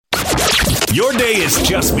Your day has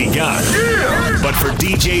just begun. But for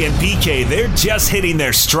DJ and PK, they're just hitting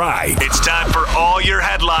their stride. It's time for all your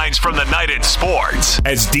headlines from the night in sports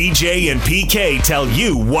as DJ and PK tell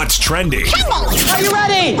you what's trending. Are you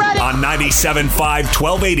ready? On 97.5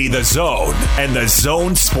 1280 The Zone and The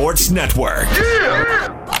Zone Sports Network.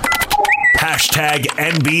 Hashtag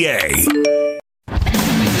NBA.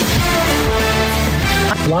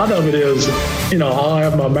 A lot of it is, I'll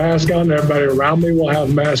have my mask on. Everybody around me will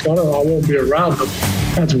have a mask on, or I won't be around them.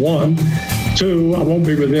 That's one. Two, I won't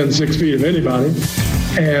be within 6 feet of anybody.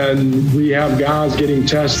 And we have guys getting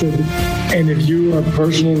tested. And if you are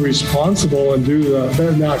personally responsible and do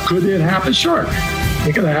now, could it happen? Sure.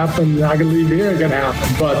 It could happen. I can leave here. It can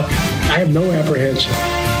happen. But I have no apprehension.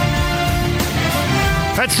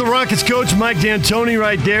 That's the Rockets coach, Mike D'Antoni,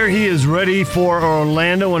 right there. He is ready for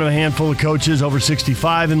Orlando, one of a handful of coaches over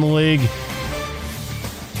 65 in the league.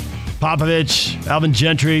 Popovich, Alvin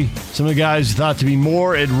Gentry, some of the guys thought to be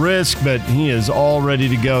more at risk, but he is all ready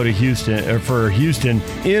to go to Houston, or for Houston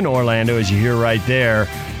in Orlando, as you hear right there.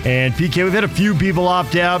 And PK, we've had a few people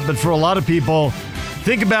opt out, but for a lot of people,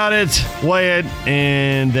 think about it, weigh it,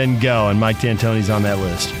 and then go. And Mike D'Antoni's on that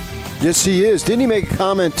list. Yes, he is. Didn't he make a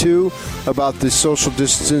comment, too, about the social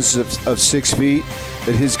distance of 6 feet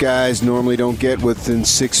that his guys normally don't get within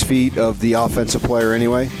 6 feet of the offensive player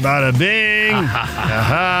anyway? Bada bing.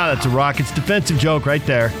 Aha, that's a Rockets defensive joke right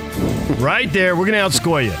there. Right there. We're going to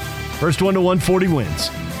outscore you. First one to 140 wins.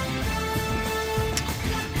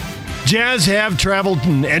 Jazz have traveled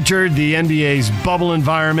and entered the NBA's bubble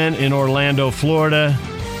environment in Orlando, Florida.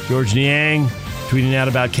 George Niang tweeting out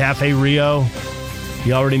about Cafe Rio.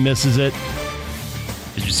 He already misses it.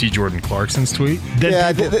 Did you see Jordan Clarkson's tweet?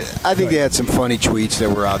 I think they had some funny tweets that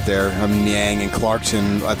were out there. Niang and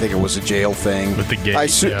Clarkson, I think it was a jail thing. With the gate,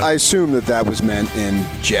 I assume that was meant in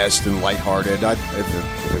jest and lighthearted.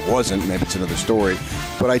 If it wasn't, maybe it's another story.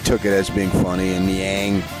 But I took it as being funny. And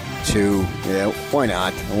Niang, too. Yeah, why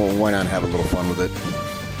not? Well, why not have a little fun with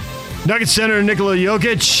it? Nuggets center Nikola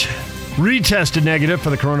Jokic retested negative for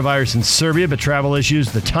the coronavirus in Serbia, but travel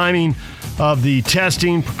issues, the timing of the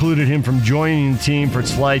testing precluded him from joining the team for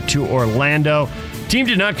its flight to Orlando. Team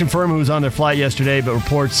did not confirm who was on their flight yesterday, but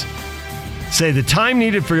reports say the time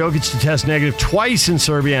needed for Jokic to test negative twice in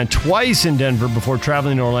Serbia and twice in Denver before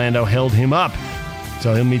traveling to Orlando held him up.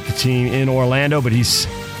 So he'll meet the team in Orlando, but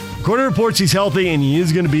according to reports, he's healthy and he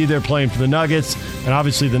is going to be there playing for the Nuggets. And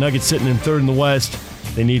obviously the Nuggets sitting in third in the West.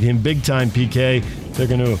 They need him big time, PK. They're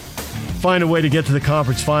going to find a way to get to the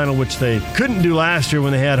conference final, which they couldn't do last year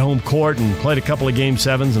when they had home court and played a couple of Game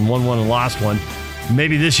 7s and won one and lost one.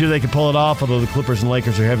 Maybe this year they could pull it off, although the Clippers and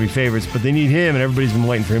Lakers are heavy favorites. But they need him, and everybody's been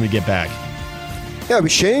waiting for him to get back. Yeah, it'd be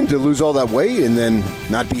a shame to lose all that weight and then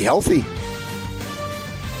not be healthy.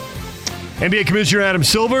 NBA Commissioner Adam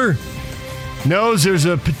Silver knows there's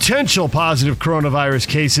a potential positive coronavirus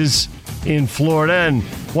cases in Florida and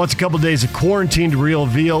wants a couple days of quarantine to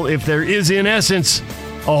reveal if there is, in essence,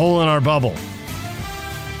 a hole in our bubble.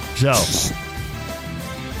 So.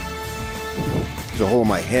 There's a hole in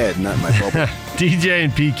my head, not in my bubble. DJ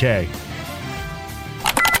and PK.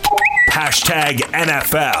 Hashtag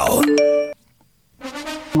NFL.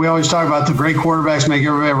 We always talk about the great quarterbacks make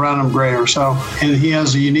everybody around them greater. And he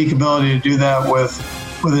has a unique ability to do that with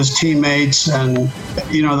his teammates. And,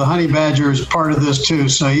 the Honey Badger is part of this too.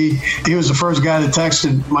 So he was the first guy that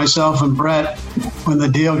texted myself and Brett when the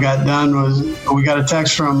deal got done. We got a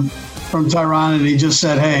text from Tyrann, and he just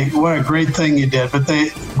said, "Hey, what a great thing you did." But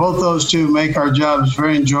both those two make our jobs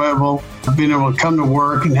very enjoyable. Being able to come to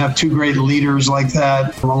work and have two great leaders like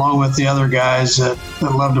that, along with the other guys that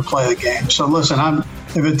love to play the game. So listen,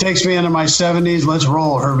 if it takes me into my 70s, let's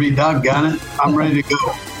roll, Herbie. Doggone it, I'm ready to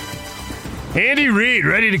go. Andy Reid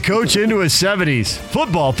ready to coach into his 70s.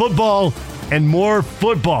 Football, and more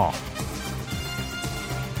football.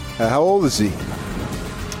 How old is he?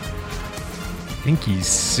 I think he's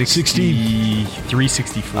 63,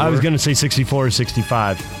 64. I was going to say 64 or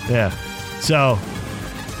 65. Yeah. So.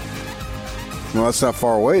 Well, that's not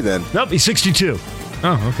far away then. Nope, he's 62.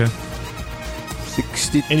 Oh, okay.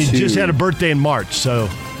 62. And he just had a birthday in March, so.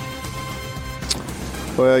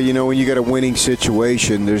 Well, when you got a winning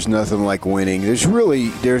situation, there's nothing like winning.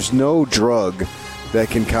 There's no drug that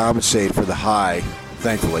can compensate for the high,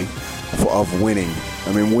 thankfully, of winning.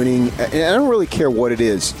 I mean, winning, and I don't really care what it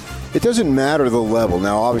is. It doesn't matter the level.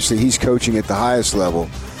 Now, obviously, he's coaching at the highest level,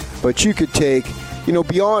 but you could take,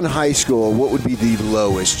 beyond high school, what would be the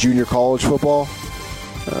lowest? Junior college football,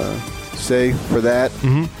 say, for that?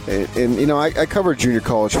 Mm-hmm. And I covered junior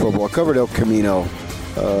college football. I covered El Camino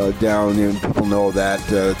down, people know that.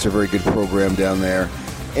 It's a very good program down there.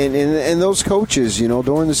 And those coaches,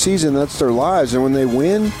 during the season, that's their lives. And when they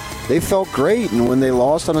win, they felt great. And when they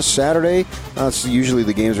lost on a Saturday, usually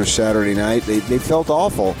the games are Saturday night, they felt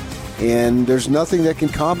awful. And there's nothing that can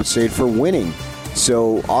compensate for winning.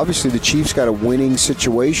 So obviously the Chiefs got a winning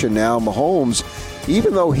situation now. Mahomes,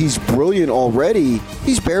 even though he's brilliant already,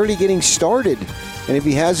 he's barely getting started. And if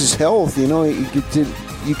he has his health,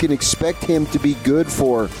 you can expect him to be good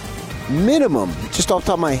for minimum, just off the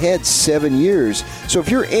top of my head, 7 years. So if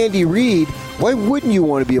you're Andy Reid, why wouldn't you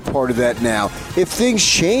want to be a part of that now? If things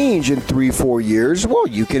change in 3-4 years, well,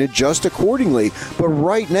 you can adjust accordingly. But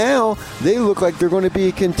right now, they look like they're going to be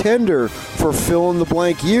a contender for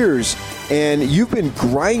fill-in-the-blank years. And you've been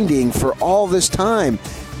grinding for all this time.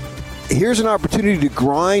 Here's an opportunity to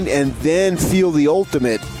grind and then feel the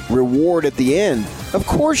ultimate reward at the end. Of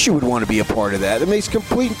course you would want to be a part of that. It makes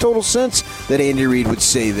complete and total sense that Andy Reid would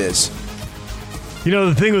say this.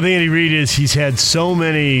 The thing with Andy Reid is he's had so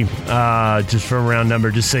many, just for a round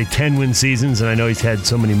number, just say 10-win seasons, and I know he's had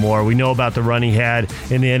so many more. We know about the run he had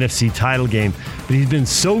in the NFC title game, but he's been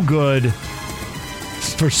so good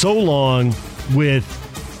for so long with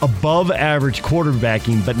above-average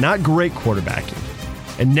quarterbacking, but not great quarterbacking.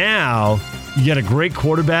 And now you got a great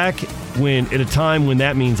quarterback at a time when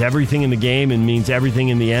that means everything in the game and means everything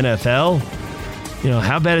in the NFL.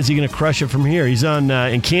 How bad is he going to crush it from here? He's in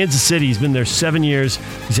Kansas City. He's been there 7 years.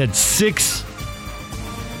 He's had 6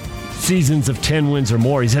 seasons of 10 wins or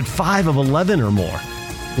more. He's had 5 of 11 or more.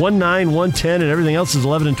 1-9, 1-10, and everything else is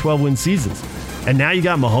 11 and 12 win seasons. And now you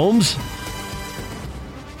got Mahomes.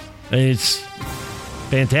 It's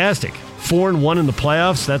fantastic. 4-1 in the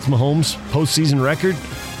playoffs. That's Mahomes' postseason record.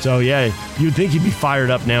 So, yeah, you'd think he'd be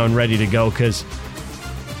fired up now and ready to go because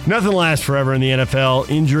nothing lasts forever in the NFL.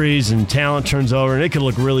 Injuries and talent turns over, and it could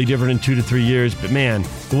look really different in 2 to 3 years. But, man,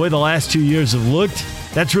 the way the last 2 years have looked,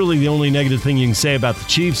 that's really the only negative thing you can say about the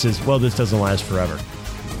Chiefs is, well, this doesn't last forever.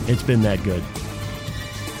 It's been that good.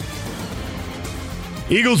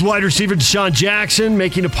 Eagles wide receiver Deshaun Jackson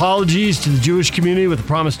making apologies to the Jewish community with a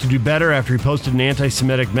promise to do better after he posted an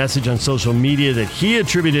anti-Semitic message on social media that he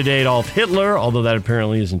attributed to Adolf Hitler, although that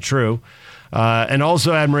apparently isn't true. And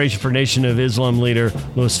also admiration for Nation of Islam leader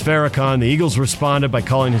Louis Farrakhan. The Eagles responded by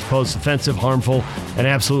calling his post offensive, harmful, and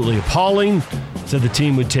absolutely appalling. Said the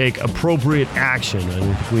team would take appropriate action.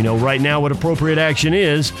 And we know right now what appropriate action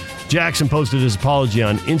is. Jackson posted his apology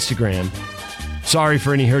on Instagram. Sorry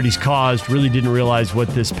for any hurt he's caused. Really didn't realize what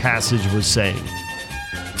this passage was saying.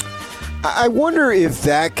 I wonder if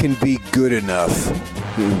that can be good enough.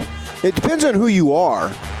 It depends on who you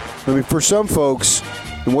are. I mean, for some folks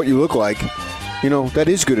and what you look like, that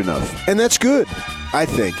is good enough. And that's good, I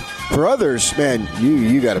think. For others, man,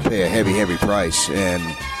 you got to pay a heavy, heavy price. And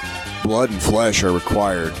blood and flesh are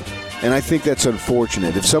required. And I think that's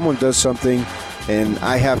unfortunate. If someone does something and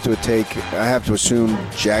I have to assume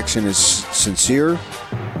Jackson is sincere,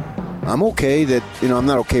 I'm okay that, I'm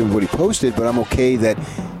not okay with what he posted, but I'm okay that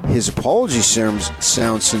his apology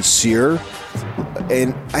sounds sincere.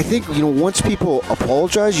 And I think, once people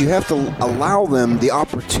apologize, you have to allow them the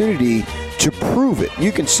opportunity to prove it.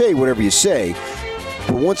 You can say whatever you say,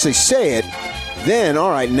 but once they say it, then, all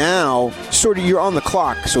right, now, sort of you're on the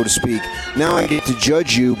clock, so to speak. Now I get to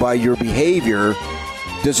judge you by your behavior.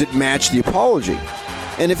 Does it match the apology?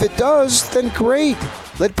 And if it does, then great.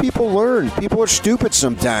 Let people learn. People are stupid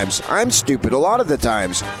sometimes. I'm stupid a lot of the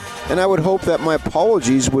times. And I would hope that my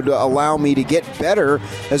apologies would allow me to get better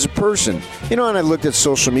as a person. And I looked at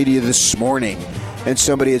social media this morning, and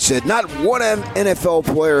somebody had said, not one NFL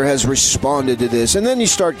player has responded to this. And then you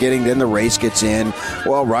start then the race gets in.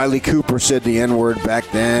 Well, Riley Cooper said the N-word back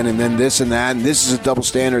then, and then this and that, and this is a double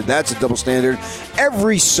standard, that's a double standard.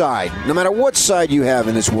 Every side, no matter what side you have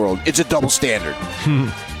in this world, it's a double standard.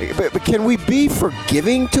 But can we be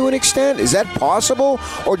forgiving to an extent? Is that possible?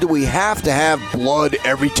 Or do we have to have blood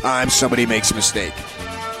every time somebody makes a mistake?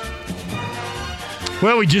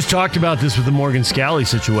 Well, we just talked about this with the Morgan Scalley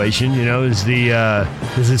situation.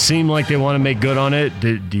 Does it seem like they want to make good on it?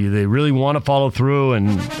 Do they really want to follow through?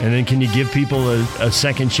 And then can you give people a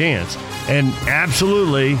second chance? And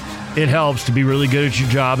absolutely, it helps to be really good at your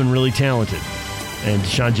job and really talented. And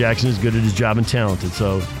Deshaun Jackson is good at his job and talented.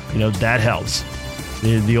 So, that helps.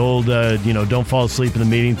 The old, don't fall asleep in the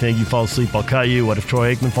meeting thing. You fall asleep, I'll cut you. What if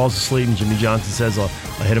Troy Aikman falls asleep and Jimmy Johnson says, I'll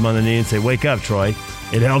hit him on the knee and say, wake up, Troy.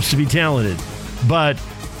 It helps to be talented. But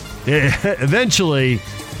eventually,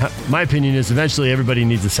 my opinion is everybody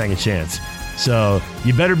needs a second chance. So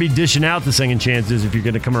you better be dishing out the second chances if you're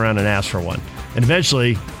going to come around and ask for one. And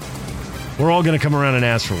eventually, we're all going to come around and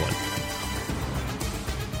ask for one.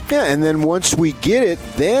 Yeah, and then once we get it,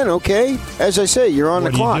 then, okay, as I say, you're on the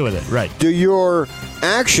clock. What do you do with it? Right. Do your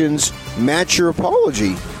actions match your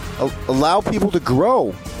apology. Allow people to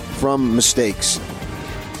grow from mistakes.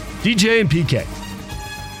 DJ and PK.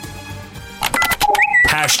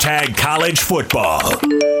 Hashtag college football.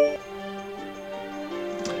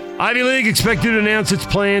 Ivy League expected to announce its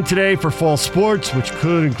plan today for fall sports, which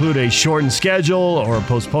could include a shortened schedule or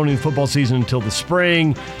postponing the football season until the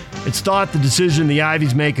spring. It's thought the decision the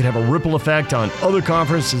Ivies make could have a ripple effect on other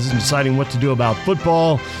conferences in deciding what to do about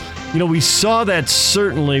football. You know, we saw that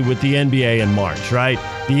certainly with the NBA in March, right?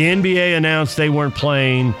 The NBA announced they weren't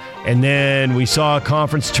playing, and then we saw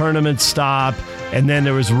conference tournaments stop, and then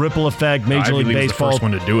there was a ripple effect. Major League Baseball, was the first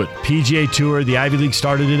one to do it. PGA Tour, the Ivy League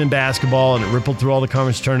started it in basketball, and it rippled through all the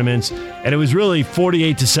conference tournaments, and it was really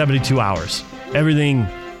 48 to 72 hours. Everything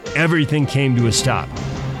came to a stop.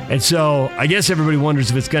 And so I guess everybody wonders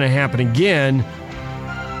if it's going to happen again.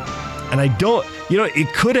 And I don't,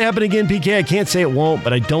 it could happen again, PK. I can't say it won't,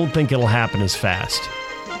 but I don't think it'll happen as fast.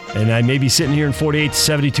 And I may be sitting here in 48 to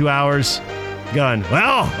 72 hours going,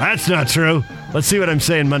 well, that's not true. Let's see what I'm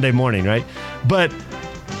saying Monday morning, right? But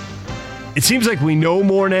it seems like we know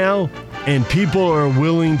more now, and people are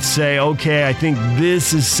willing to say, okay, I think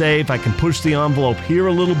this is safe. I can push the envelope here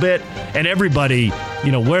a little bit. And everybody,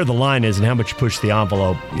 where the line is and how much you push the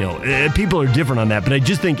envelope, people are different on that. But I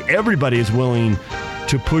just think everybody is willing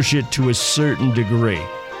to push it to a certain degree.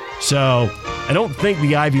 So I don't think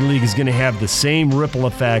the Ivy League is going to have the same ripple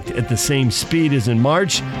effect at the same speed as in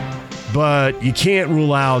March, but you can't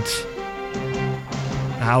rule out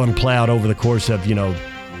how it'll play out over the course of,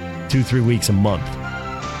 2-3 weeks, a month.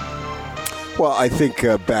 Well, I think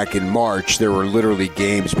back in March, there were literally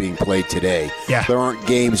games being played today. Yeah. There aren't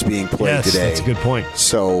games being played today. That's a good point.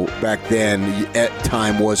 So back then,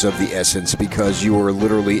 time was of the essence because you were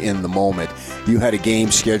literally in the moment. You had a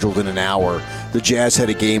game scheduled in an hour. The Jazz had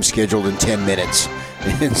a game scheduled in 10 minutes.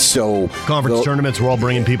 And so conference tournaments were all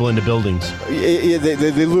bringing people into buildings. Yeah,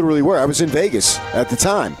 they literally were. I was in Vegas at the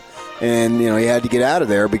time. And, you had to get out of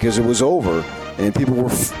there because it was over. And people were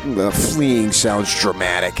fleeing, sounds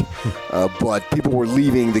dramatic, but people were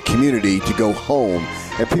leaving the community to go home.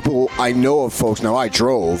 And people, I know of folks, now I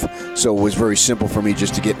drove, so it was very simple for me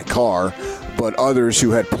just to get in a car, but others who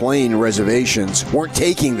had plane reservations weren't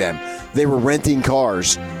taking them. They were renting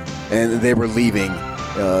cars, and they were leaving,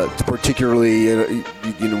 particularly,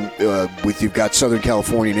 you've got Southern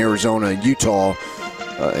California and Arizona and Utah,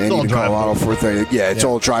 and even Colorado for it's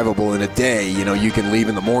all drivable in a day. You can leave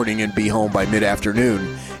in the morning and be home by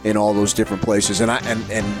mid-afternoon in all those different places. And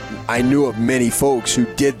I knew of many folks who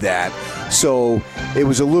did that. So it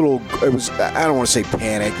was I don't want to say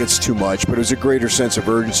panic, that's too much, but it was a greater sense of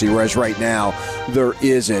urgency, whereas right now there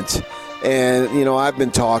isn't. And, I've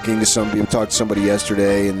been talking to some people, talked to somebody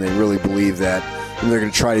yesterday, and they really believe that they're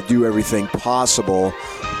going to try to do everything possible,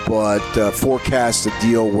 but forecast a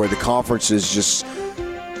deal where the conferences just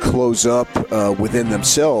close up within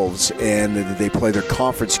themselves and they play their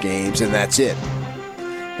conference games and that's it.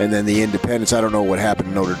 And then the independents, I don't know what happened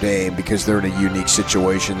to Notre Dame because they're in a unique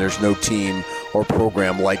situation. There's no team or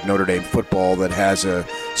program like Notre Dame football that has a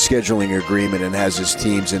scheduling agreement and has its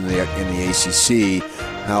teams in the ACC,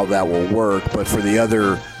 how that will work. But for the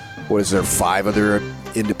other, 5 other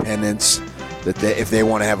independents, that if they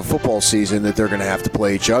want to have a football season, that they're going to have to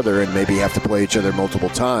play each other and maybe have to play each other multiple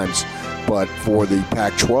times. But for the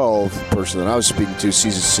Pac-12 person that I was speaking to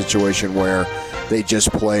sees a situation where they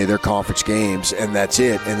just play their conference games and that's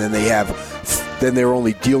it. And then they're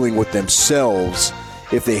only dealing with themselves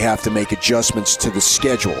if they have to make adjustments to the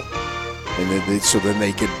schedule. And then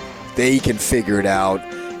they can figure it out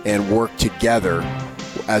and work together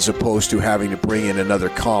as opposed to having to bring in another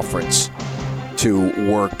conference to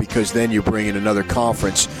work, because then you bring in another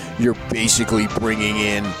conference, you're basically bringing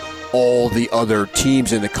in all the other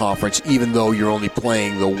teams in the conference, even though you're only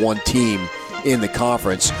playing the one team in the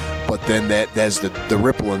conference. But then that's the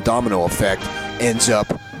ripple and domino effect ends up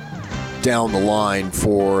down the line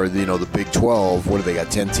for the Big 12. What do they got?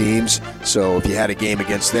 10 teams. So if you had a game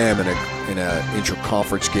against them in a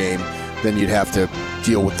intra-conference game, then you'd have to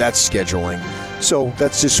deal with that scheduling. So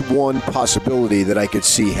that's just one possibility that I could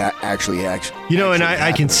see actually and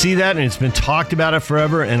I can see that, and it's been talked about it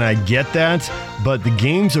forever, and I get that, but the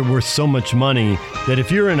games are worth so much money that if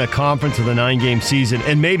you're in a conference with a 9-game season,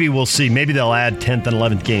 and maybe we'll see, maybe they'll add 10th and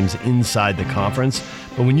 11th games inside the conference,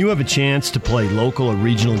 but when you have a chance to play local or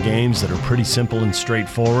regional games that are pretty simple and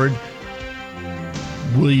straightforward,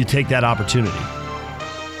 will you take that opportunity?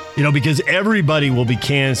 Because everybody will be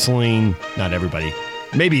canceling, not everybody,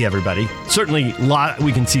 maybe everybody, certainly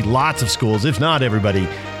we can see lots of schools, if not everybody,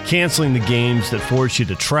 canceling the games that force you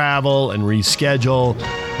to travel and reschedule.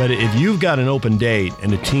 But if you've got an open date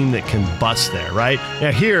and a team that can bust there, right?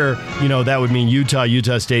 Now here, that would mean Utah,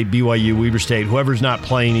 Utah State, BYU, Weber State, whoever's not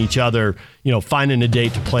playing each other, finding a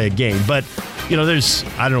date to play a game. But, there's,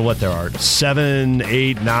 I don't know what there are, 7,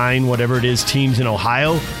 8, 9, whatever it is, teams in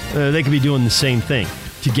Ohio. They could be doing the same thing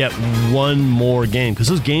to get one more game because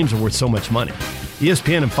those games are worth so much money.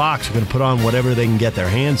 ESPN and Fox are going to put on whatever they can get their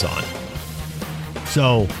hands on.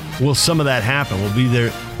 So will some of that happen?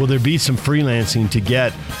 Will there be some freelancing to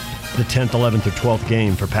get the 10th, 11th, or 12th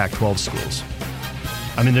game for Pac-12 schools?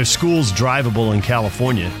 I mean, there's schools drivable in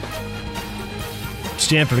California.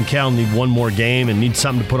 Stanford and Cal need one more game and need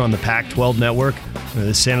something to put on the Pac-12 network.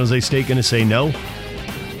 Is San Jose State going to say no?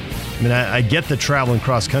 I mean, I get the travel and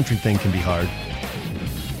cross-country thing can be hard.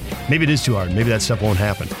 Maybe it is too hard. Maybe that stuff won't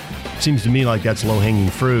happen. Seems to me like that's low-hanging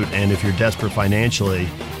fruit, and if you're desperate financially,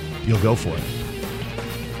 you'll go for it.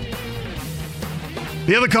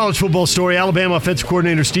 The other college football story, Alabama offensive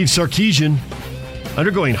coordinator Steve Sarkisian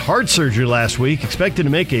undergoing heart surgery last week, expected to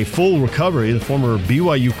make a full recovery. The former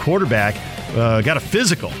BYU quarterback got a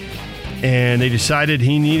physical, and they decided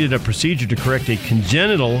he needed a procedure to correct a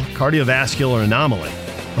congenital cardiovascular anomaly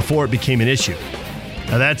before it became an issue.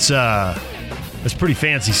 Now that's pretty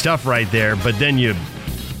fancy stuff right there, but then you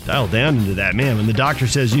dial down into that. Man, when the doctor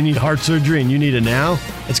says you need heart surgery and you need it now,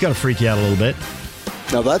 it's got to freak you out a little bit.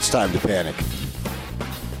 Now that's time to panic.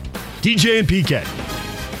 DJ and PK.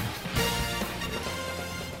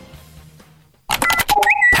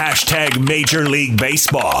 Hashtag Major League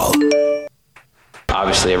Baseball.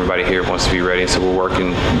 Obviously, everybody here wants to be ready, so we're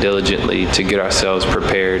working diligently to get ourselves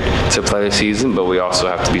prepared to play the season, but we also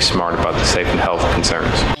have to be smart about the safe and health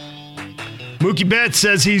concerns. Mookie Betts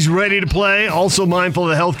says he's ready to play, also mindful of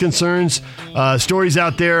the health concerns. Stories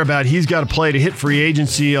out there about he's got to play to hit free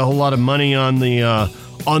agency, a whole lot of money on the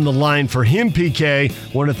line for him, PK.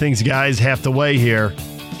 One of the things guys have to weigh here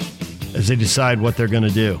as they decide what they're going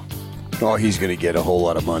to do. Oh, he's going to get a whole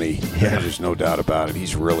lot of money. Yeah. There's no doubt about it.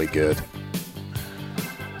 He's really good.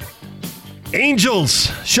 Angels,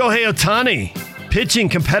 Shohei Ohtani, pitching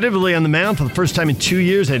competitively on the mound for the first time in 2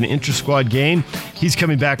 years, had an intra-squad game. He's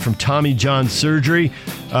coming back from Tommy John surgery.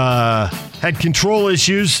 Had control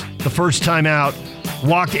issues the first time out.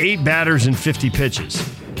 Walked 8 batters in 50 pitches.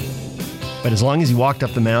 But as long as he walked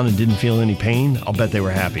up the mound and didn't feel any pain, I'll bet they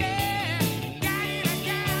were happy.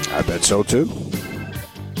 I bet so, too.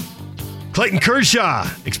 Clayton Kershaw,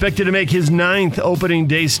 expected to make his 9th opening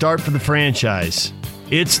day start for the franchise.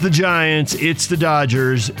 It's the Giants, it's the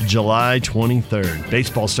Dodgers, July 23rd.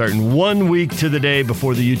 Baseball starting 1 week to the day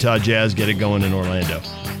before the Utah Jazz get it going in Orlando.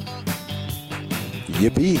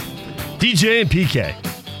 Yippee. DJ and PK.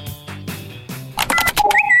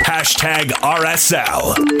 Hashtag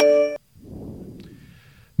RSL.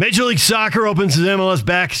 Major League Soccer opens its MLS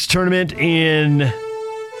Backs tournament in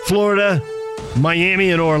Florida,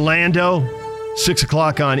 Miami, and Orlando. 6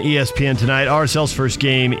 o'clock on ESPN tonight. RSL's first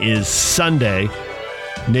game is Sunday.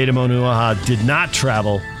 Nedum Onuoha did not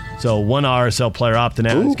travel, so one RSL player opting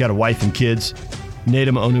out. Ooh. He's got a wife and kids.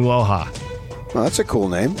 Nedum Onuoha. Oh, that's a cool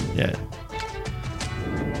name. Yeah.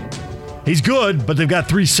 He's good, but they've got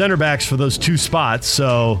 3 center backs for those 2 spots,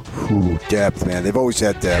 so... Ooh, depth, man. They've always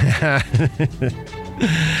had depth.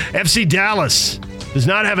 FC Dallas does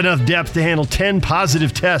not have enough depth to handle 10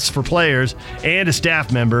 positive tests for players and a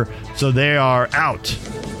staff member, so they are out.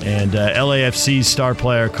 And LAFC's star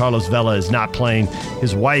player, Carlos Vela, is not playing.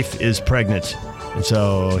 His wife is pregnant, and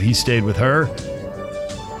so he stayed with her.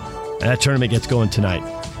 And that tournament gets going tonight.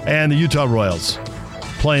 And the Utah Royals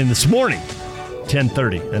playing this morning,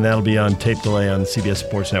 10:30, and that'll be on tape delay on the CBS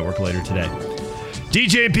Sports Network later today.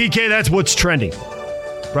 DJ and PK, that's what's trending.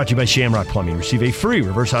 Brought to you by Shamrock Plumbing. Receive a free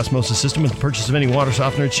reverse osmosis system with the purchase of any water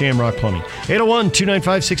softener at Shamrock Plumbing.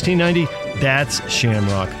 801-295-1690. That's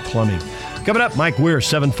Shamrock Plumbing. Coming up, Mike Weir,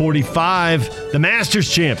 745. The Masters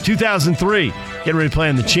champ, 2003. Getting ready to play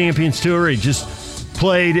on the Champions Tour. He just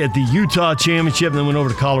played at the Utah Championship and then went over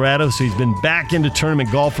to Colorado. So he's been back into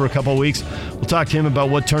tournament golf for a couple of weeks. We'll talk to him about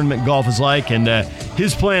what tournament golf is like. And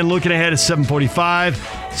his plan looking ahead is 745.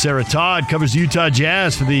 Sarah Todd covers the Utah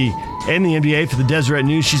Jazz and the NBA for the Deseret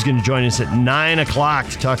News. She's going to join us at 9 o'clock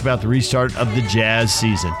to talk about the restart of the Jazz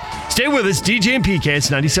season. Stay with us, DJ and PK. It's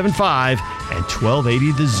 97.5 and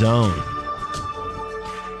 1280 The Zone.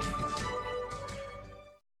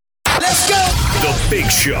 Let's go! The Big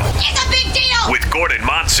Show. It's a big deal! with Gordon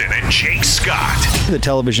Monson and Jake Scott. The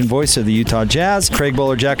television voice of the Utah Jazz, Craig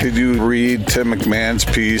Bowler-Jack. Did you read Tim McMahon's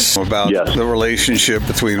piece about the relationship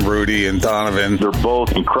between Rudy and Donovan? They're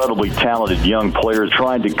both incredibly talented young players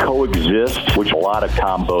trying to coexist, which a lot of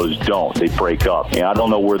combos don't. They break up. And I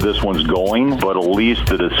don't know where this one's going, but at least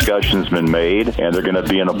the discussion's been made, and they're going to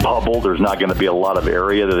be in a bubble. There's not going to be a lot of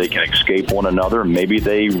area that they can escape one another. Maybe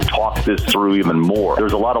they talk this through even more.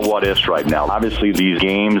 There's a lot of what-ifs right now. Obviously, these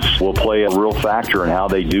games will play a real factor in how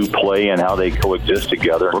they do play and how they coexist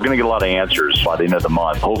together. We're going to get a lot of answers by the end of the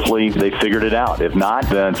month. Hopefully, they figured it out. If not,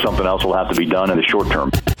 then something else will have to be done in the short term.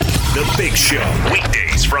 The Big Show,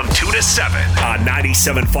 weekdays from 2 to 7 on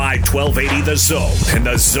 97.5 1280 The Zone and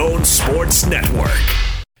The Zone Sports Network.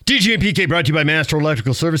 DJ and PK brought to you by Master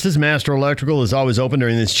Electrical Services. Master Electrical is always open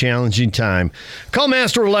during this challenging time. Call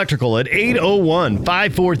Master Electrical at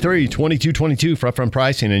 801-543-2222 for upfront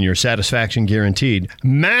pricing and your satisfaction guaranteed.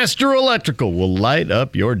 Master Electrical will light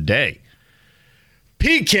up your day.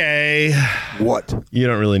 PK. What? You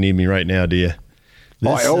don't really need me right now, do you?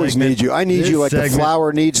 I always need you. I need you like the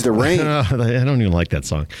flower needs the rain. I don't even like that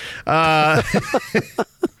song.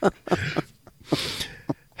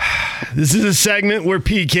 This is a segment where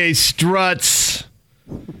PK struts.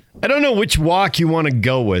 I don't know which walk you want to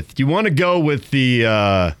go with. Do you want to go with the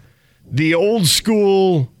old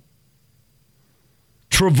school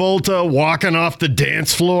Travolta walking off the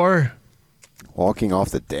dance floor? Walking off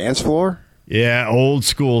the dance floor? Yeah, old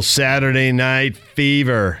school Saturday Night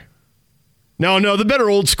Fever. No, the better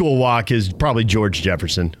old school walk is probably George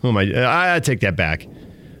Jefferson. Who am I take that back.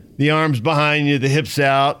 The arms behind you, the hips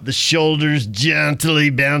out, the shoulders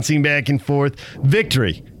gently bouncing back and forth.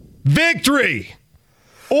 Victory.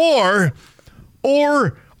 Or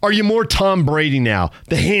are you more Tom Brady now?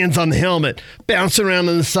 The hands on the helmet, bouncing around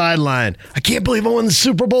on the sideline. I can't believe I won the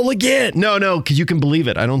Super Bowl again. No, because you can believe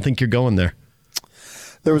it. I don't think you're going there.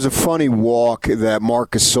 There was a funny walk that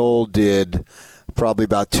Marc Gasol did probably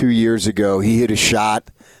about 2 years ago. He hit a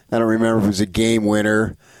shot. I don't remember if it was a game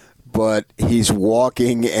winner, but he's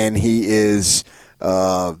walking and he is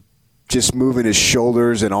just moving his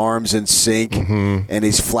shoulders and arms in sync, and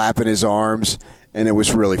he's flapping his arms, and it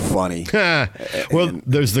was really funny. Well,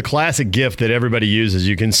 there's the classic GIF that everybody uses.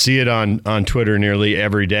 You can see it on Twitter nearly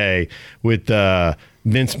every day with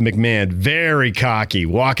Vince McMahon, very cocky,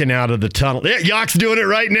 walking out of the tunnel. Yeah, Yak's doing it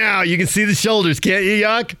right now. You can see the shoulders, can't you,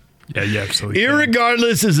 Yak? Yeah, absolutely.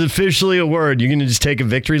 Irregardless is officially a word. You're going to just take a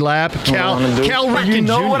victory lap? Cal Ripken You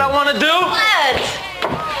know Jr. what I want to do?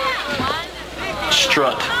 What?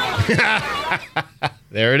 Strut.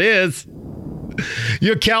 There it is.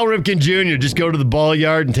 You're Cal Ripken Jr. Just go to the ball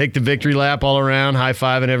yard and take the victory lap all around,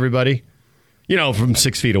 high-fiving everybody. You know, from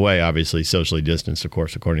 6 feet away, obviously, socially distanced, of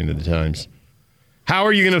course, according to the Times. How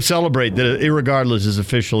are you going to celebrate that irregardless is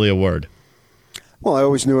officially a word? Well, I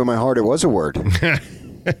always knew in my heart it was a word.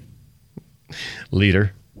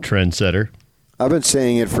 Leader, trendsetter. I've been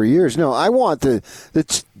saying it for years. No, I want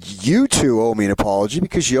you two owe me an apology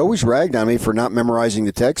because you always ragged on me for not memorizing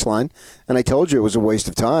the text line, and I told you it was a waste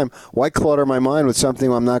of time. Why clutter my mind with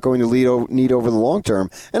something I'm not going to need over the long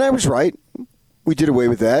term? And I was right. We did away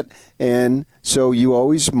with that, and so you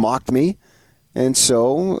always mocked me, and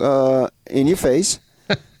so in your face.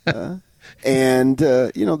 And,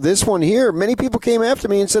 this one here, many people came after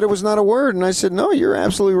me and said it was not a word, and I said, no, you're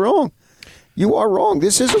absolutely wrong. You are wrong.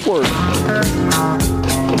 This is a word. Go ahead,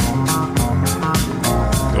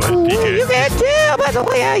 PK. You can't tell by the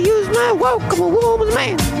way I use my walk. I'm a woman's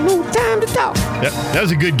man. No time to talk. Yep, that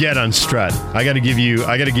was a good get on strut. I got to give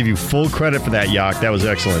you full credit for that, Yak. That was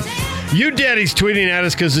excellent. You Daddy's tweeting at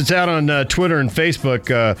us because it's out on Twitter and Facebook.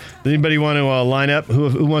 Does anybody want to line up?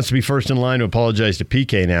 Who wants to be first in line to apologize to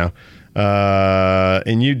PK now?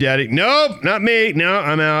 And you Daddy, nope, not me. No,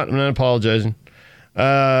 I'm out. I'm not apologizing.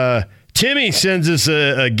 Timmy sends us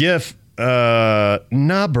a GIF.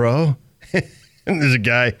 Nah, bro. And there's a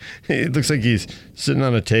guy. It looks like he's sitting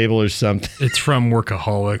on a table or something. It's from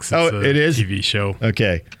Workaholics. It is? TV show.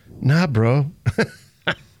 Okay. Nah, bro.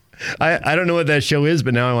 I don't know what that show is,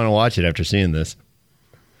 but now I want to watch it after seeing this.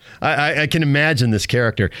 I can imagine this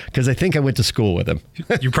character because I think I went to school with him.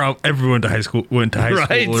 Everyone went to high school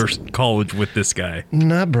Right. or college with this guy.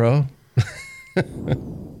 Nah, bro.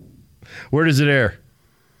 Where does it air?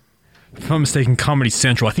 If I'm mistaken, Comedy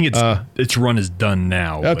Central. I think its run is done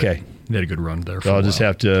now. Okay. They had a good run there. So I'll just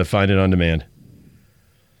have to find it on demand.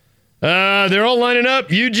 They're all lining up.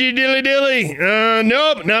 UG Dilly Dilly.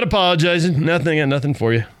 Nope, not apologizing. Nothing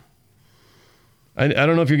for you. I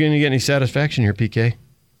don't know if you're going to get any satisfaction here, PK.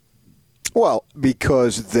 Well,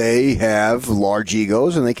 because they have large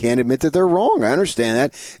egos and they can't admit that they're wrong. I understand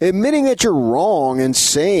that. Admitting that you're wrong and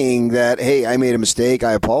saying that, hey, I made a mistake,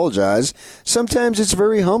 I apologize, sometimes it's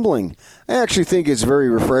very humbling. I actually think it's very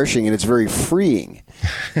refreshing and it's very freeing.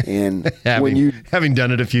 And having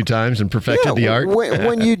done it a few times and perfected the art.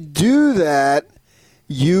 When you do that,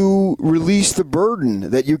 you release the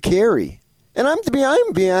burden that you carry. And I'm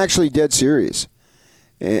being actually dead serious.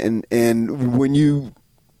 And when you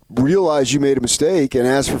realize you made a mistake and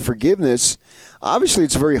ask for forgiveness, obviously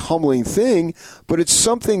it's a very humbling thing, but it's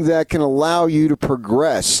something that can allow you to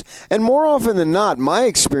progress. And more often than not, my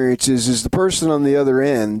experience is the person on the other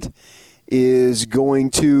end is going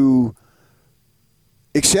to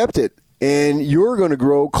accept it, and you're going to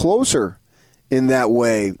grow closer in that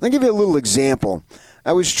way. I'll give you a little example.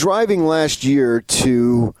 I was driving last year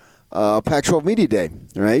to Pac-12 Media Day,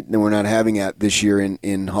 right? And we're not having that this year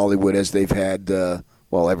in Hollywood as they've had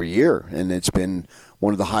every year, and it's been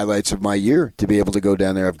one of the highlights of my year to be able to go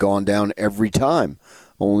down there. I've gone down every time.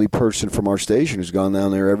 Only person from our station who's gone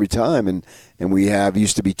down there every time, and we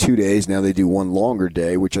used to be 2 days. Now they do one longer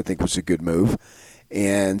day, which I think was a good move.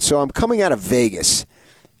 And so I'm coming out of Vegas,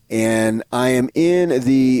 and I am in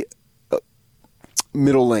the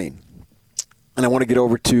middle lane, and I want to get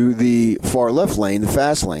over to the far left lane, the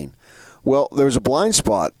fast lane. Well, there was a blind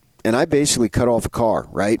spot, and I basically cut off a car,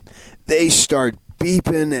 right? They start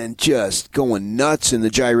beeping and just going nuts in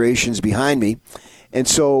the gyrations behind me. And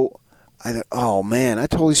so I thought, oh, man, I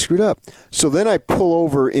totally screwed up. So then I pull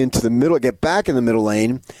over into the middle, get back in the middle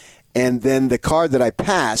lane, and then the car that I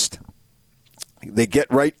passed, they get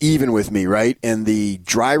right even with me, right? And the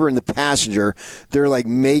driver and the passenger, they're like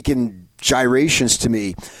making gyrations to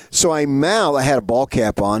me. So I had a ball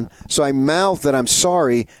cap on, so I mouth that I'm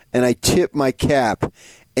sorry, and I tip my cap.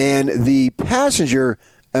 And the passenger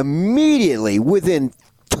immediately, within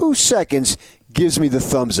 2 seconds, gives me the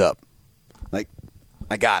thumbs up. Like,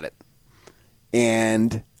 I got it.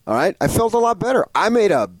 And, all right, I felt a lot better. I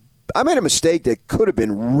made a mistake that could have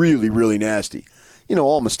been really, really nasty. You know,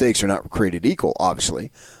 all mistakes are not created equal,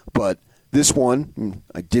 obviously. But this one,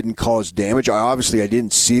 I didn't cause damage. I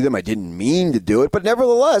didn't see them. I didn't mean to do it. But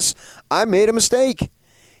nevertheless, I made a mistake.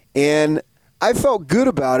 And I felt good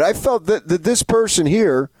about it. I felt that this person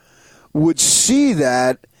here would see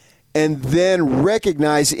that and then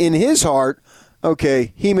recognize in his heart,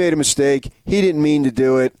 okay, he made a mistake. He didn't mean to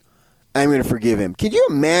do it. I'm going to forgive him. Can you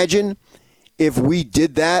imagine if we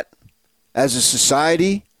did that as a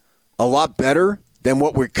society a lot better than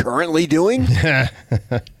what we're currently doing?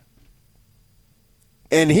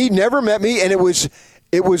 And he never met me, and it was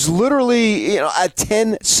literally a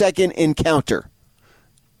 10-second encounter.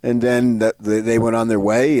 And then they went on their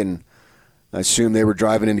way, and I assume they were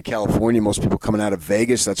driving into California. Most people coming out of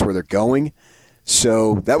Vegas, that's where they're going.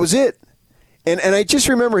 So that was it. And I just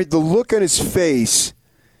remember the look on his face.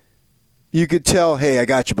 You could tell, hey, I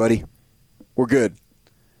got you, buddy. We're good.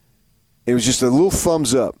 It was just a little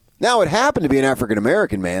thumbs up. Now, it happened to be an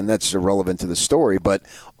African-American man. That's irrelevant to the story, but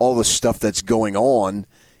all the stuff that's going on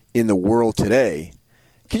in the world today.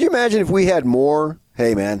 Can you imagine if we had more,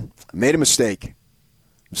 hey, man, I made a mistake.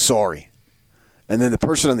 I'm sorry. And then the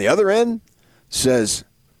person on the other end says,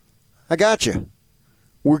 I got you.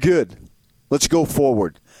 We're good. Let's go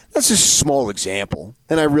forward. That's a small example,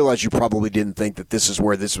 and I realize you probably didn't think that this is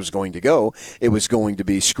where this was going to go. It was going to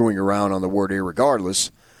be screwing around on the word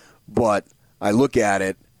irregardless, but I look at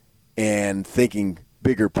it and thinking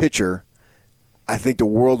bigger picture, I think the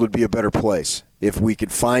world would be a better place if we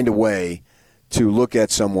could find a way to look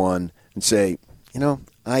at someone and say,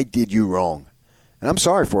 I did you wrong, and I'm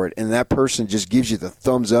sorry for it, and that person just gives you the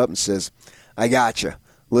thumbs up and says, I got you.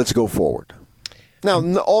 Let's go forward. Now,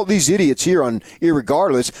 all these idiots here on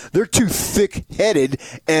Irregardless, they're too thick-headed,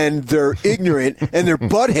 and they're ignorant, and they're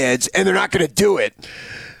buttheads, and they're not going to do it.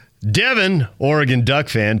 Devin, Oregon Duck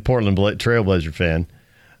fan, Portland Trailblazer fan.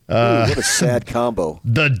 Ooh, what a sad combo.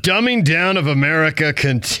 The dumbing down of America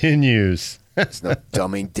continues. It's not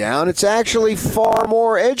dumbing down. It's actually far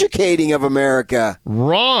more educating of America.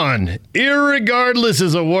 Ron, irregardless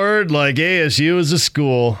is a word like ASU is a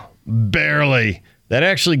school. Barely. That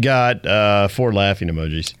actually got 4 laughing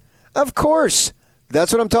emojis. Of course.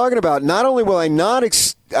 That's what I'm talking about. Not only will I not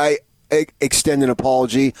extend an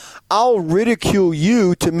apology, I'll ridicule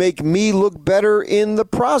you to make me look better in the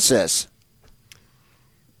process.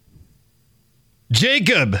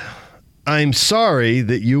 Jacob, I'm sorry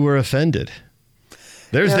that you were offended.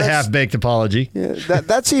 There's the half-baked apology. Yeah,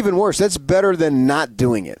 that's even worse. That's better than not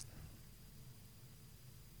doing it.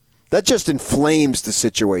 That just inflames the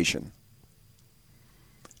situation.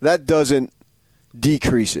 That doesn't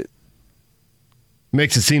decrease it.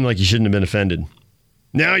 Makes it seem like you shouldn't have been offended.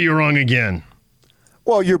 Now you're wrong again.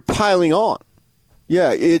 Well, you're piling on.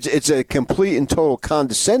 Yeah, it's a complete and total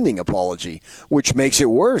condescending apology, which makes it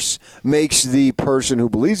worse. Makes the person who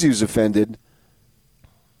believes he was offended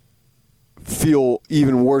feel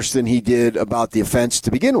even worse than he did about the offense to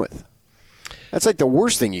begin with. That's like the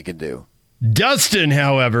worst thing you can do. Dustin,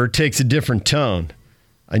 however, takes a different tone.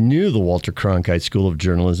 I knew the Walter Cronkite School of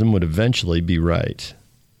Journalism would eventually be right.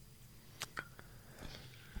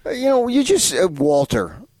 You just,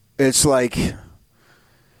 Walter, it's like,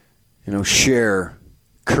 Cher,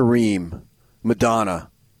 Kareem, Madonna,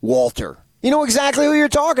 Walter. You know exactly who you're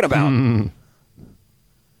talking about.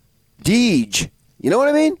 Deej. You know what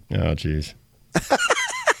I mean? Oh, jeez.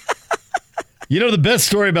 The best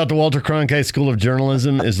story about the Walter Cronkite School of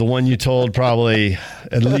Journalism is the one you told probably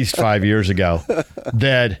at least 5 years ago,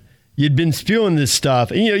 that you'd been spewing this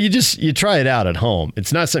stuff, and you try it out at home.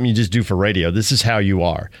 It's not something you just do for radio. This is how you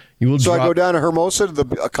are. I go down to Hermosa, to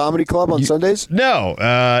the comedy club on Sundays? No,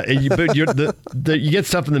 but you get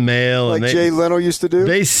stuff in the mail, like Jay Leno used to do.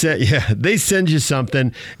 They send you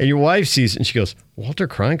something, and your wife sees it, and she goes, "Walter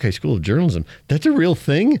Cronkite School of Journalism. That's a real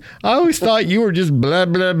thing? I always thought you were just blah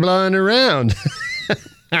blah blahing around."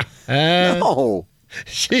 No.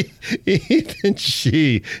 She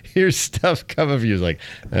hears stuff come of you, like,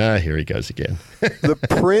 here he goes again. The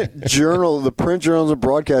print journalism,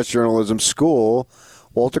 broadcast journalism school,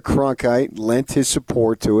 Walter Cronkite lent his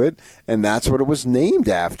support to it, and that's what it was named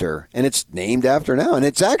after. And it's named after now. And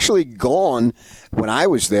it's actually gone. When I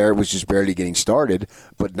was there, it was just barely getting started.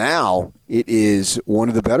 But now it is one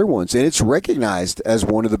of the better ones. And it's recognized as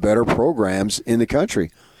one of the better programs in the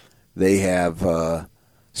country. They have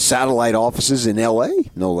satellite offices in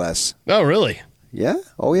L.A., no less. Oh, really? Yeah.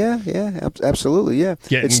 Oh, yeah. Yeah, absolutely, yeah.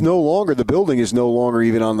 It's no longer, the building is no longer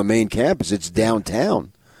even on the main campus. It's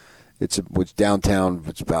downtown. It's downtown.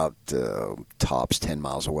 It's about tops 10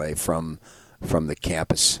 miles away from the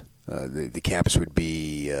campus. The campus would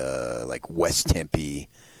be like West Tempe,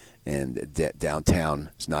 and downtown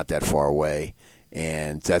is not that far away.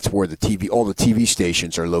 And that's where all the TV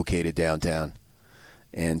stations are located downtown.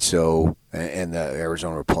 And so, and the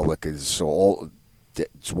Arizona Republic it's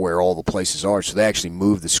where all the places are. So they actually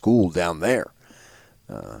moved the school down there.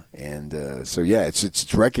 So yeah,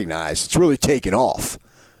 it's recognized. It's really taken off,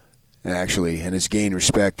 actually, and it's gained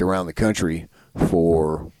respect around the country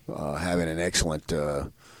for having an excellent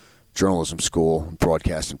journalism school,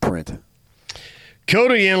 broadcast and print.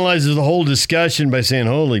 Cody analyzes the whole discussion by saying,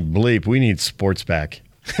 "Holy bleep, we need sports back."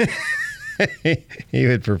 He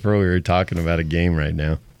would prefer we were talking about a game right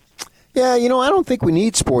now. Yeah, I don't think we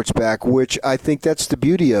need sports back, which I think that's the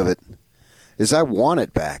beauty of it, is I want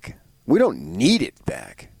it back. We don't need it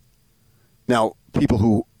back. Now, people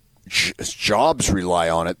who jobs rely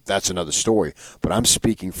on it, that's another story. But I'm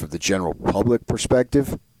speaking for the general public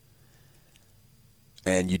perspective,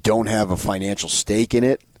 and you don't have a financial stake in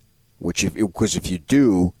it, because if you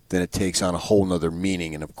do, then it takes on a whole nother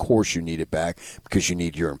meaning. And, of course, you need it back because you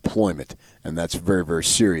need your employment. And that's very, very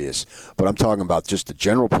serious. But I'm talking about just the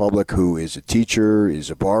general public who is a teacher, is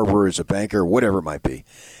a barber, is a banker, whatever it might be.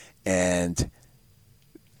 And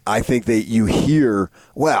I think that you hear,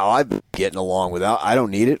 well, I've been getting along without, I don't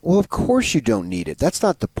need it. Well, of course you don't need it. That's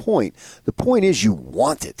not the point. The point is you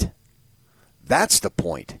want it. That's the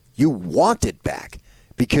point. You want it back.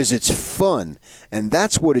 Because it's fun, and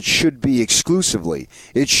that's what it should be exclusively.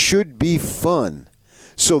 It should be fun.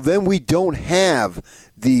 So then we don't have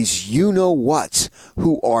these you-know-whats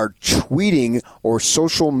who are tweeting or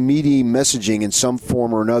social media messaging in some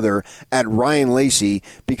form or another at Ryan Lacy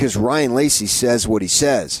because Ryan Lacy says what he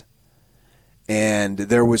says. And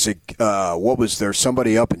there was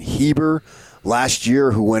somebody up in Heber last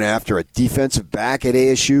year who went after a defensive back at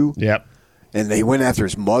ASU. Yep. And they went after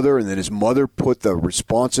his mother, and then his mother put the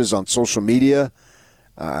responses on social media.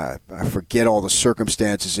 I forget all the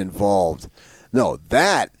circumstances involved. No,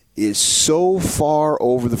 that is so far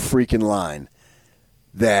over the freaking line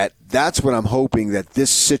that's what I'm hoping that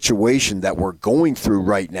this situation that we're going through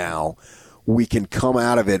right now, we can come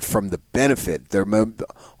out of it from the benefit.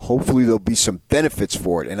 Hopefully there'll be some benefits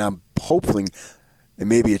for it, and I'm hoping. And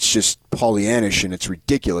maybe it's just Pollyannish and it's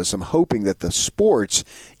ridiculous. I'm hoping that the sports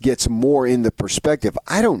gets more in the perspective.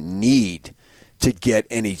 I don't need to get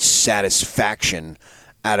any satisfaction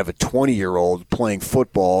out of a 20-year-old playing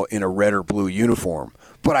football in a red or blue uniform.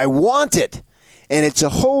 But I want it. And it's a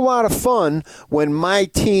whole lot of fun when my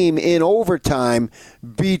team in overtime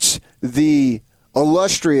beats the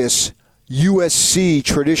illustrious USC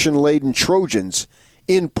tradition-laden Trojans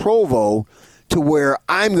in Provo to where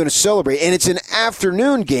I'm going to celebrate. And it's an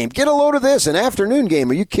afternoon game. Get a load of this, an afternoon game.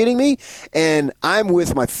 Are you kidding me? And I'm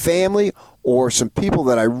with my family or some people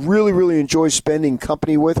that I really, really enjoy spending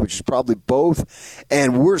company with, which is probably both.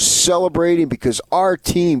 And we're celebrating because our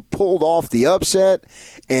team pulled off the upset.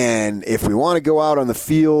 And if we want to go out on the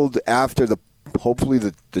field after hopefully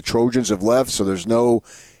the Trojans have left, so there's no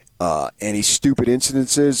any stupid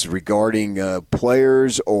incidences regarding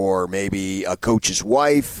players or maybe a coach's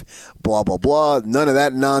wife, blah, blah, blah. None of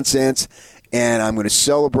that nonsense. And I'm going to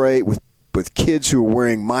celebrate with kids who are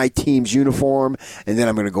wearing my team's uniform, and then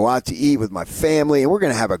I'm going to go out to eat with my family, and we're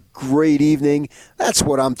going to have a great evening. That's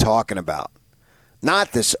what I'm talking about.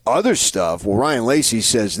 Not this other stuff. Well, Ryan Lacey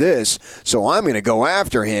says this, so I'm going to go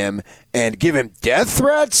after him and give him death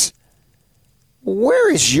threats?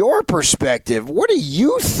 Where is your perspective? What are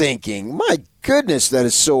you thinking? My goodness, that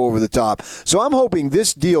is so over the top. So I'm hoping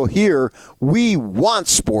this deal here, we want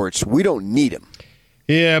sports. We don't need them.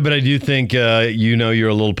 Yeah, but I do think, you're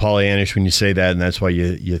a little Pollyannish when you say that, and that's why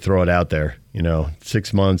you throw it out there.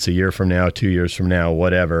 6 months, a year from now, 2 years from now,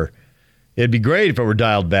 whatever. It'd be great if it were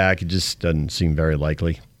dialed back. It just doesn't seem very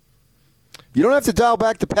likely. You don't have to dial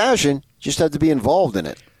back the passion. You just have to be involved in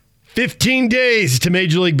it. 15 days to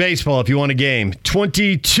Major League Baseball if you want a game.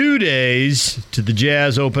 22 days to the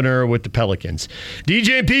Jazz opener with the Pelicans.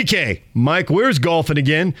 DJ and PK, Mike Weir's golfing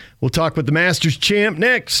again. We'll talk with the Masters champ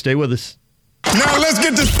next. Stay with us. Now let's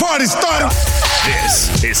get this party started.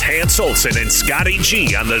 This is Hans Olsen and Scotty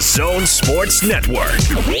G on the Zone Sports Network.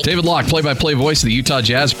 David Locke, play-by-play voice of the Utah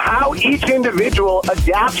Jazz. How each individual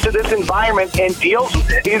adapts to this environment and deals with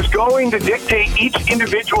it is going to dictate each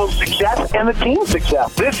individual's success and the team's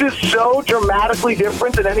success. This is so dramatically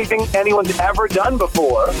different than anything anyone's ever done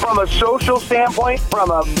before. From a social standpoint, from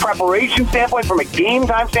a preparation standpoint, from a game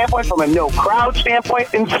time standpoint, from a no-crowd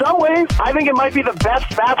standpoint. In some ways, I think it might be the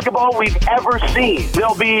best basketball we've ever seen.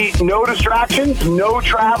 There'll be no distractions, no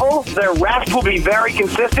travel. Their rest will be very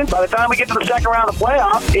consistent. By the time we get to the second round of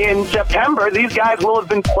playoffs in September, these guys will have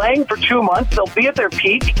been playing for 2 months. They'll be at their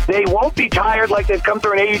peak. They won't be tired like they've come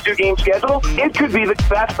through an 82-game schedule. It could be the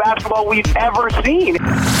best basketball we've ever seen.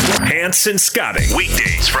 Hans and Scotty,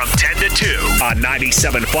 weekdays from 10 to 2 on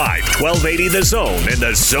 97.5, 1280 The Zone and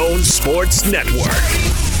the Zone Sports Network.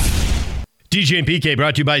 DJ and PK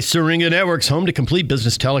brought to you by Syringa Networks, home to complete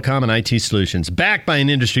business telecom and IT solutions. Backed by an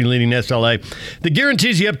industry-leading SLA that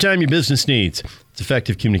guarantees the uptime your business needs. It's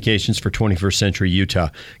effective communications for 21st century Utah.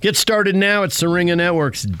 Get started now at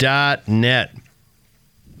syringanetworks.net.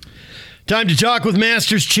 Time to talk with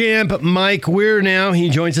Masters champ Mike Weir now. He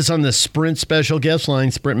joins us on the Sprint special guest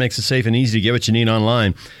line. Sprint makes it safe and easy to get what you need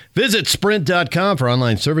online. Visit sprint.com for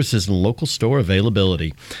online services and local store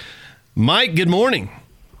availability. Mike, good morning.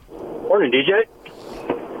 Morning, DJ.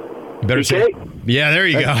 Better say, yeah, there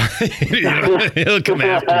you go. He'll come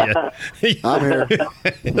after you. I'm here.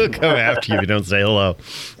 He'll come after you if you don't say hello.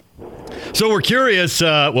 So we're curious.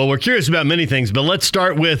 We're curious about many things, but let's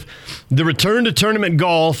start with the return to tournament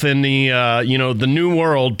golf and the the new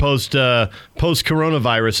world post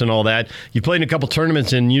coronavirus and all that. You played in a couple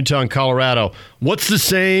tournaments in Utah and Colorado. What's the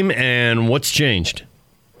same and what's changed?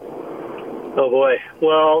 Oh, boy.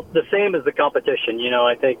 Well, the same as the competition.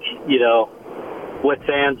 I think, with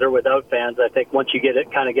fans or without fans, I think once you get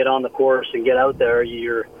on the course and get out there,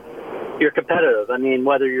 you're competitive. I mean,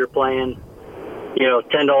 whether you're playing,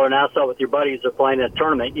 $10 Nassau with your buddies or playing a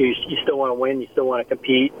tournament, you still want to win, you still want to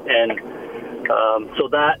compete. And so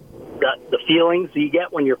that the feelings you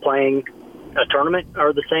get when you're playing a tournament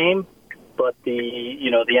are the same, but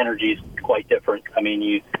the energy is quite different. I mean,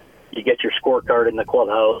 you get your scorecard in the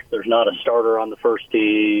clubhouse. There's not a starter on the first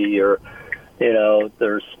tee, or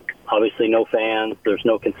there's obviously no fans. There's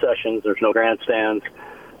no concessions. There's no grandstands.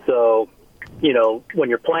 So, when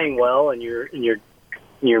you're playing well and you're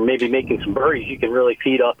maybe making some birdies, you can really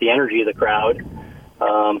feed off the energy of the crowd.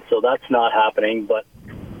 So that's not happening. But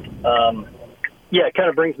it kind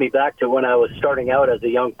of brings me back to when I was starting out as a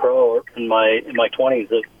young pro in my 20s,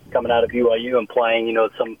 coming out of BYU and playing,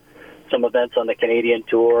 some events on the Canadian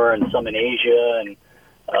Tour and some in Asia and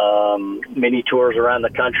mini tours around the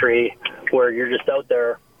country where you're just out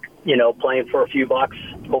there, playing for a few bucks,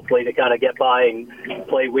 hopefully to kind of get by and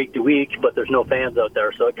play week to week, but there's no fans out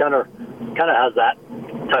there. So it kind of has that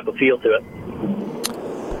type of feel to it.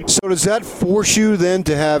 So does that force you then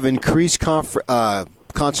to have increased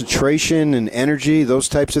concentration and energy, those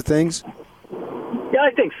types of things? Yeah,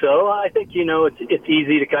 I think so. I think, it's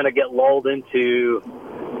easy to kind of get lulled into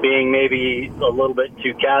being maybe a little bit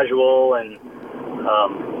too casual and,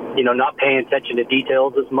 not paying attention to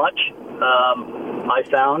details as much, I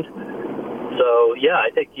found. So, yeah, I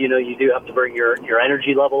think, you do have to bring your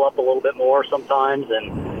energy level up a little bit more sometimes.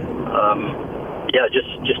 And,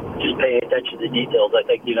 just pay attention to the details. I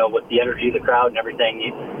think, with the energy of the crowd and everything,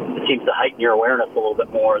 it seems to heighten your awareness a little bit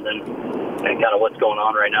more than kind of what's going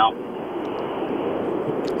on right now.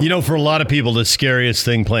 For a lot of people, the scariest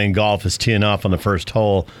thing playing golf is teeing off on the first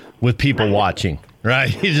hole with people watching.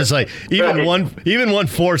 Right, it's just like even one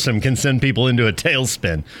foursome can send people into a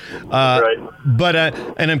tailspin. Right. But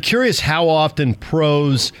and I'm curious how often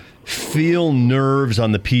pros feel nerves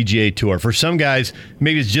on the PGA Tour. For some guys,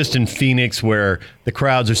 maybe it's just in Phoenix where the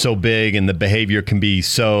crowds are so big and the behavior can be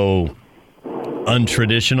so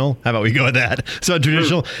untraditional. How about we go with that? So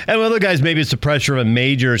untraditional. And with other guys, maybe it's the pressure of a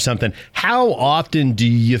major or something. How often do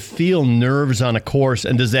you feel nerves on a course,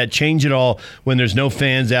 and does that change at all when there's no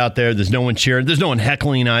fans out there, there's no one cheering, there's no one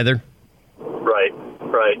heckling either? Right.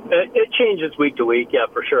 It changes week to week, yeah,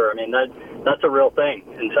 for sure. I mean, that's a real thing.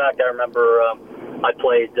 In fact, I remember I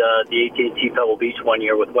played the AT&T Pebble Beach one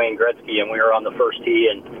year with Wayne Gretzky, and we were on the first tee,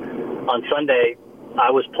 and on Sunday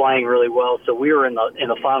I was playing really well, so we were in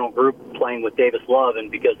the final group playing with Davis Love,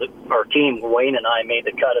 and because our team, Wayne and I, made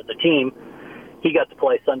the cut as a team, he got to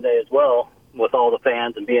play Sunday as well with all the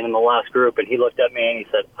fans and being in the last group, and he looked at me and he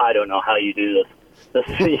said, "I don't know how you do this."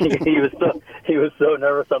 He was so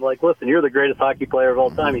nervous. I'm like, "Listen, you're the greatest hockey player of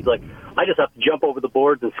all time." He's like, "I just have to jump over the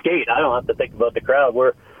boards and skate. I don't have to think about the crowd.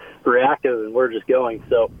 We're reactive and we're just going."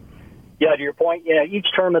 So, yeah, to your point, each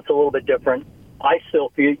tournament's a little bit different. I still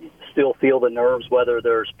feel the nerves whether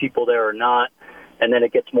there's people there or not, and then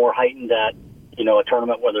it gets more heightened at a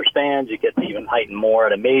tournament where there's fans. It gets even heightened more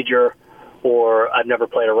at a major, or I've never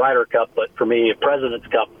played a Ryder Cup, but for me, a President's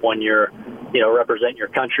Cup, when you're representing your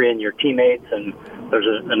country and your teammates, and there's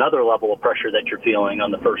another level of pressure that you're feeling on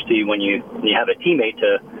the first tee when you have a teammate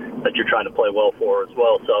that you're trying to play well for as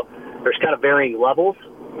well. So there's kind of varying levels,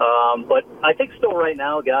 but I think still right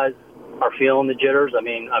now guys are feeling the jitters. I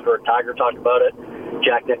mean, I've heard Tiger talk about it.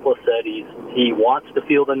 Jack Nicklaus said he wants to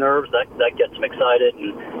feel the nerves. That gets him excited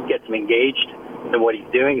and gets him engaged in what he's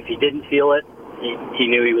doing. If he didn't feel it, he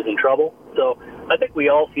knew he was in trouble. So I think we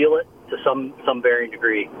all feel it to some varying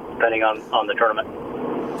degree, depending on the tournament.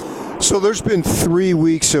 So there's been 3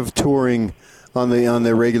 weeks of touring on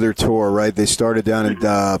the regular tour, right? They started down in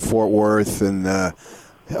Fort Worth and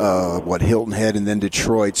Hilton Head and then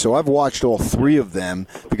Detroit. So I've watched all 3 of them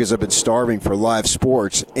because I've been starving for live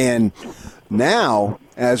sports. And now,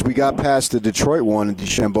 as we got past the Detroit one, and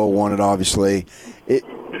DeChambeau won it, obviously,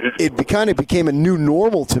 it kind of became a new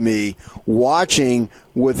normal to me watching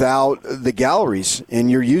without the galleries.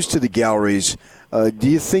 And you're used to the galleries. Do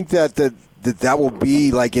you think that will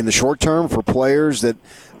be like in the short term for players, that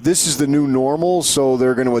this is the new normal, so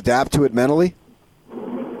they're going to adapt to it mentally?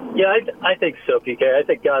 Yeah, I think so, PK. I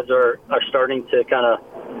think guys are starting to kind of,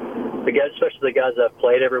 especially the guys that have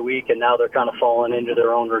played every week, and now they're kind of falling into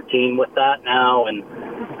their own routine with that now, and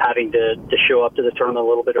having to show up to the tournament a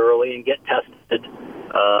little bit early and get tested.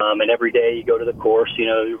 And every day you go to the course,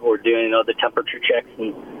 we're doing the temperature checks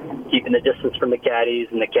and keeping the distance from the caddies,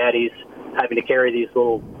 and the caddies having to carry these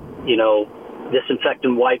little,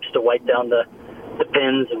 disinfectant wipes to wipe down the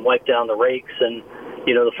pins and wipe down the rakes. And,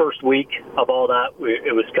 the first week of all that,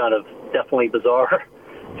 it was kind of definitely bizarre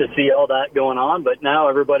to see all that going on. But now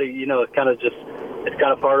everybody, it's kind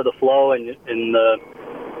of part of the flow and in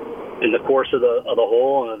the course of the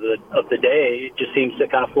hole and of the day. It just seems to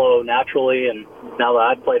kind of flow naturally. And now that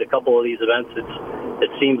I've played a couple of these events, it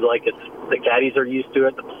seems like the caddies are used to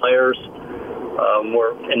it. The players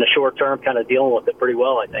were in the short term kind of dealing with it pretty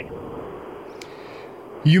well, I think.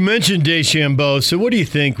 You mentioned DeChambeau, so what do you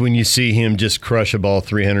think when you see him just crush a ball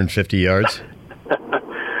 350 yards?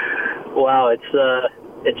 Wow,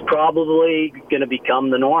 it's probably going to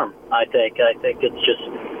become the norm, I think. I think it's just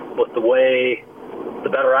with the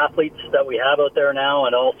better athletes that we have out there now,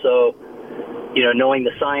 and also, knowing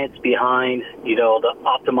the science behind, the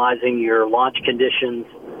optimizing your launch conditions,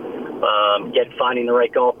 finding the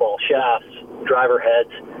right golf ball shafts, driver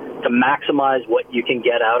heads, to maximize what you can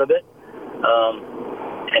get out of it.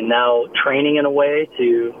 And now training in a way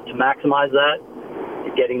to maximize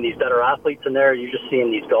that, getting these better athletes in there. You're just seeing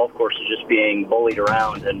these golf courses just being bullied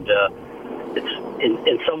around, and it's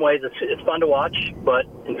in some ways it's fun to watch, but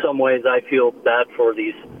in some ways I feel bad for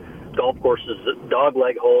these golf courses,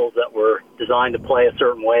 dogleg holes that were designed to play a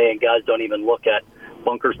certain way, and guys don't even look at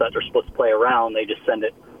bunkers that they're supposed to play around. They just send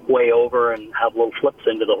it way over and have little flips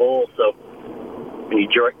into the hole. So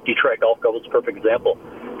Detroit Golf Club is a perfect example.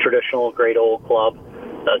 Traditional, great old club.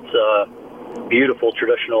 That's a beautiful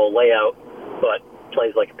traditional layout, but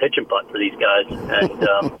plays like a pitch and putt for these guys. And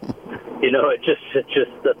it's just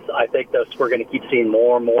I think we're going to keep seeing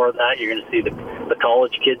more and more of that. You're going to see the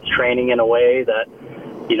college kids training in a way that,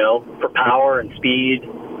 for power and speed,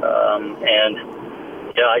 and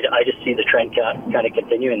I just see the trend kind of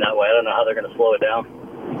continuing that way. I don't know how they're going to slow it down.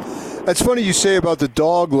 That's funny you say about the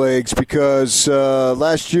dog legs, because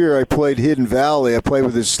last year I played Hidden Valley. I played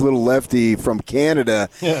with this little lefty from Canada,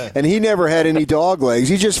 and he never had any dog legs.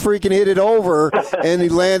 He just freaking hit it over, and he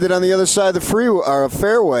landed on the other side of the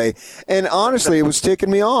fairway. And honestly, it was ticking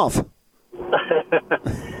me off.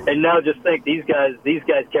 And now just think, these guys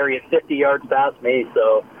carry it 50 yards past me.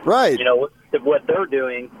 So right, what they're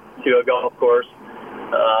doing to a golf course.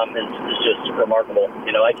 It's just remarkable.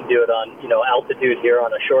 I can do it on, altitude here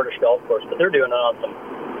on a shortish golf course, but they're doing it on some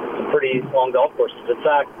pretty long golf courses. In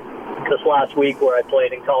fact, this last week where I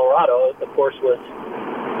played in Colorado, the course was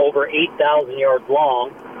over 8,000 yards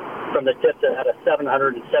long from the tip that had a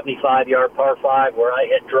 775-yard par 5 where I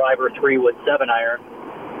hit driver 3 with 7-iron,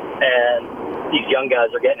 and these young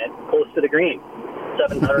guys are getting it close to the green,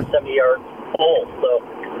 770 yards hole. So,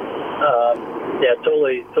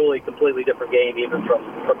 totally, completely different game, even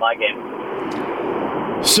from my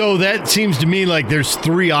game. So that seems to me like there's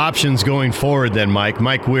 3 options going forward then, Mike.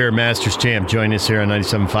 Mike Weir, Masters champ, join us here on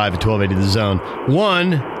 97.5 at 1280 The Zone.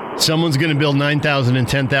 1, someone's going to build 9,000 and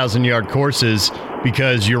 10,000 yard courses,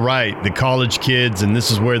 because you're right, the college kids, and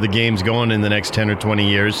this is where the game's going in the next 10 or 20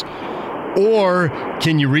 years. Or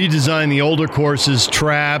can you redesign the older courses,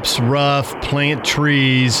 traps, rough, plant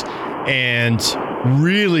trees, and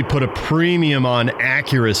really put a premium on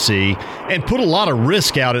accuracy and put a lot of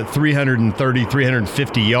risk out at 330,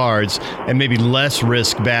 350 yards and maybe less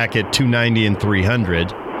risk back at 290 and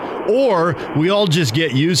 300? Or we all just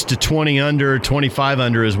get used to 20 under, 25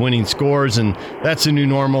 under as winning scores, and that's a new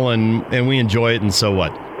normal, and we enjoy it, and so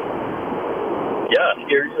what? Yeah,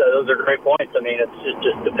 those are great points. I mean, it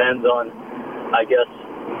just depends on, I guess,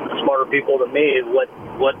 smarter people than me,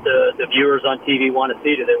 what the viewers on TV want to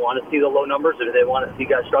see. Do they want to see the low numbers, or do they want to see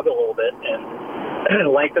guys struggle a little bit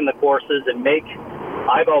and lengthen the courses and make?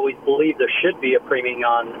 I've always believed there should be a premium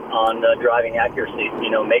on driving accuracy.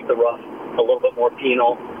 Make the rough a little bit more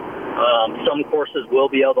penal. Some courses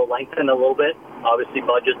will be able to lengthen a little bit. Obviously,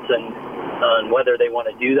 budgets and whether they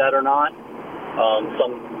want to do that or not.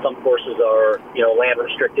 Some courses are land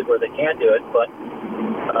restricted where they can't do it, but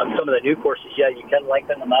some of the new courses, you can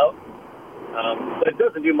lengthen them out. But it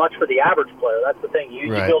doesn't do much for the average player. That's the thing.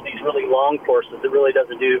 You build these really long courses. It really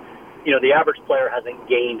doesn't do. The average player hasn't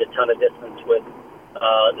gained a ton of distance with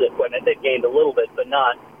the equipment. They've gained a little bit, but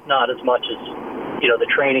not as much as the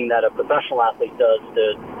training that a professional athlete does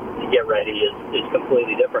to get ready is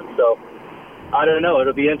completely different. So I don't know.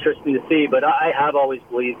 It'll be interesting to see. But I have always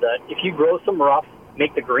believed that if you grow some rough,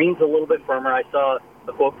 make the greens a little bit firmer. I saw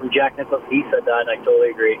a quote from Jack Nicklaus. He said that, and I totally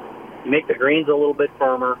agree. You make the greens a little bit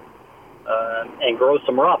firmer and grow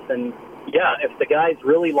some rough. And, if the guy's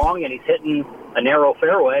really long and he's hitting a narrow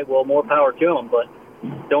fairway, well, more power to him. But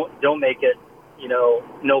don't make it,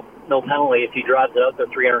 no penalty if he drives it out there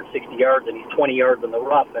 360 yards and he's 20 yards in the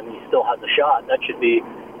rough and he still has a shot.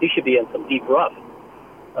 He should be in some deep rough.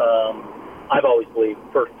 I've always believed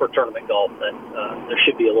for tournament golf that there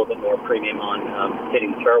should be a little bit more premium on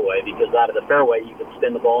hitting the fairway, because out of the fairway you can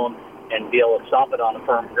spin the ball and be able to stop it on a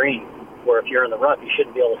firm green, where if you're in the rough you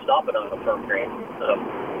shouldn't be able to stop it on a firm green.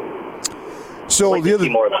 So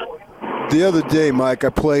the other day, Mike, I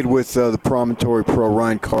played with the Promontory Pro,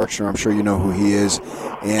 Ryan Karchner. I'm sure you know who he is.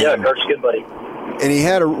 And Karchner's good buddy. And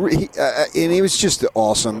and he was just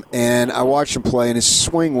awesome. And I watched him play, and his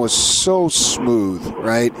swing was so smooth,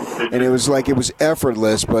 right? And it was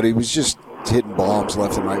effortless, but he was just hitting bombs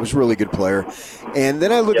left and right. He was a really good player. And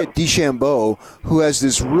then I look at DeChambeau, who has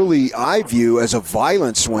this really, I view as a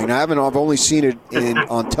violent swing. I've only seen it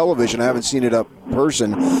on television. I haven't seen it up in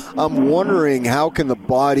person. I'm wondering, how can the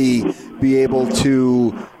body be able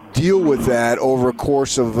to deal with that over a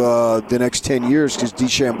course of the next 10 years, because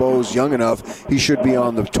DeChambeau's young enough, he should be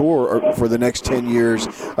on the tour for the next 10 years.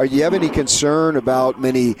 Do you have any concern about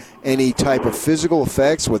any type of physical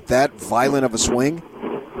effects with that violent of a swing?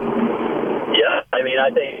 Yeah, I mean,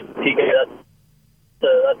 I think, PK,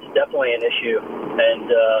 that's definitely an issue. And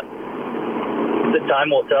the time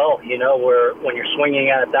will tell, where when you're swinging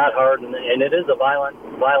at it that hard, and it is a violent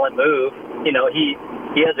move,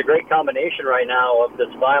 he has a great combination right now of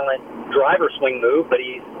this violent driver swing move, but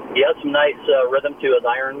he has some nice rhythm to his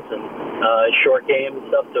irons and his short game and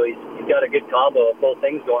stuff. So he's got a good combo of both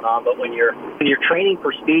things going on. But when you're training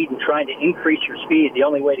for speed and trying to increase your speed, the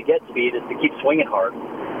only way to get speed is to keep swinging hard,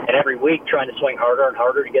 and every week trying to swing harder and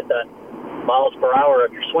harder to get that miles per hour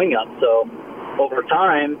of your swing up. So over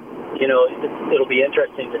time, it'll be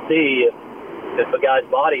interesting to see if a guy's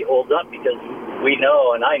body holds up, because we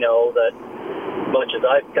know, and I know that much as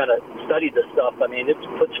I've kind of studied this stuff, I mean, it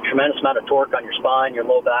puts a tremendous amount of torque on your spine, your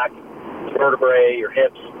low back, vertebrae, your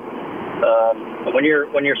hips. And when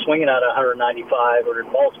you're swinging at 195 or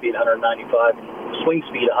ball speed 195, swing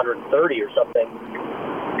speed 130 or something,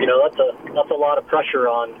 that's a lot of pressure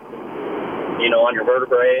on your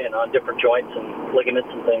vertebrae and on different joints and ligaments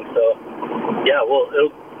and things. So, yeah,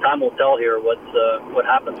 time will tell here what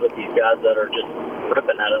happens with these guys that are just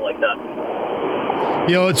ripping at it like that.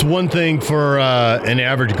 It's one thing for an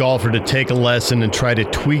average golfer to take a lesson and try to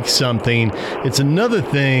tweak something. It's another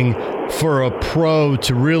thing for a pro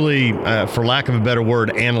to really, for lack of a better word,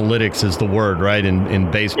 analytics is the word, right,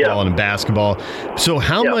 in baseball and in basketball. So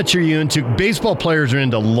how much are you into? Baseball players are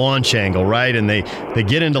into launch angle, right, and they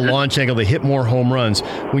get into launch angle, they hit more home runs.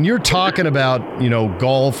 When you're talking about,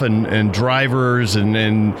 golf and drivers and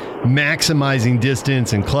maximizing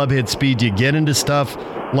distance and club head speed, do you get into stuff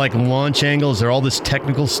like launch angles? Is there all this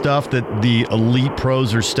technical stuff that the elite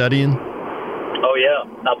pros are studying? Oh, yeah,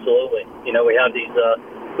 absolutely.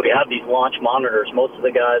 We have these launch monitors. Most of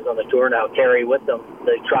the guys on the tour now carry with them.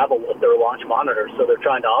 They travel with their launch monitors, so they're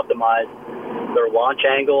trying to optimize their launch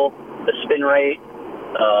angle, the spin rate,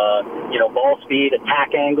 ball speed,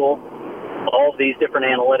 attack angle, all of these different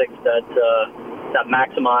analytics that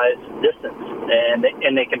maximize distance, and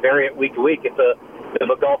they can vary it week to week. If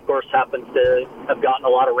a golf course happens to have gotten a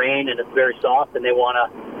lot of rain and it's very soft, and they want to,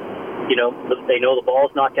 they know the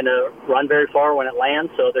ball's not going to run very far when it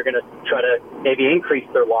lands, so they're going to try to maybe increase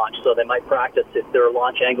their launch. So they might practice, if their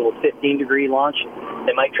launch angle is 15-degree launch,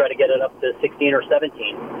 they might try to get it up to 16 or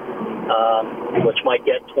 17, which might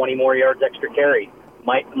get 20 more yards extra carry.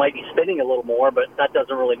 Might be spinning a little more, but that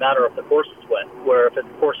doesn't really matter if the course is wet. Where if the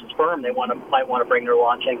course is firm, they might want to bring their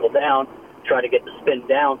launch angle down, try to get the spin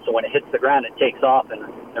down, so when it hits the ground, it takes off and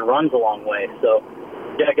runs a long way. So,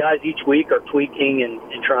 yeah, guys each week are tweaking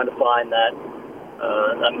and trying to find that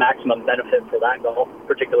maximum benefit for that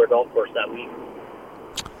particular golf course that week.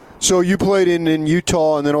 So you played in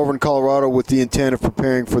Utah and then over in Colorado with the intent of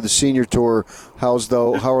preparing for the senior tour. How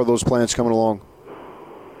are those plans coming along?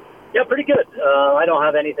 Yeah, pretty good. I don't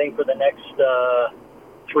have anything for the next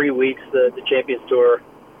 3 weeks. The Champions Tour.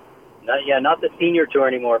 Not the senior tour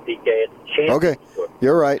anymore, PK. It's the Champions Tour.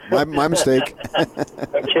 You're right. My mistake. I'm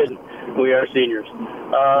kidding. We are seniors.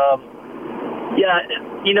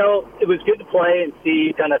 It was good to play and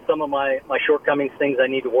see kind of some of my shortcomings, things I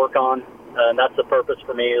need to work on. And that's the purpose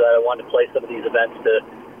for me, that I wanted to play some of these events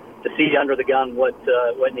to see under the gun what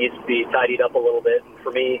needs to be tidied up a little bit. And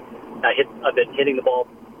for me, I've been hitting the ball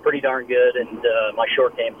pretty darn good, and my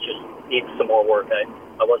short game just needs some more work.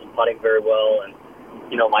 I wasn't putting very well, and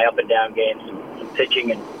my up and down game, some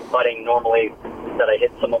pitching and putting normally that I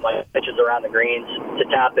hit some of my pitches around the greens to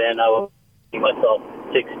tap in. I was myself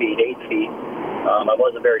 6 feet, 8 feet. I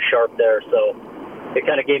wasn't very sharp there, so it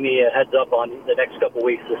kind of gave me a heads up on the next couple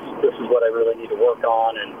weeks. This is what I really need to work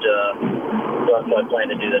on, and so that's what I plan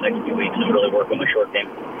to do the next few weeks, is really work on my short game.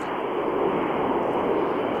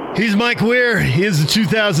 He's Mike Weir. He is the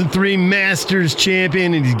 2003 Masters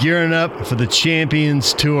champion, and he's gearing up for the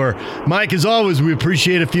Champions Tour. Mike, as always, we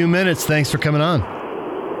appreciate a few minutes. Thanks for coming on.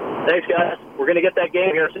 Thanks, guys. We're going to get that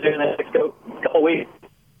game here soon in the next couple weeks.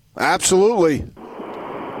 Absolutely.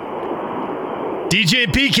 DJ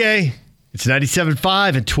and PK, it's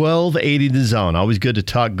 97.5 and 1280 The Zone. Always good to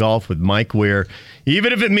talk golf with Mike Weir,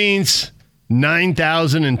 even if it means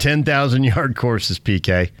 9,000 and 10,000-yard courses,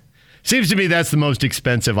 PK. Seems to me that's the most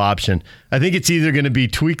expensive option. I think it's either going to be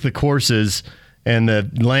tweak the courses and the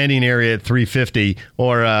landing area at 350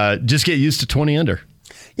 or just get used to 20 under.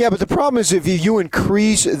 Yeah, but the problem is if you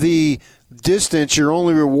increase the distance, you're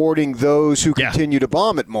only rewarding those who continue to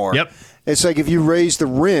bomb it more. Yep. It's like if you raise the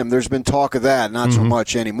rim, there's been talk of that, not so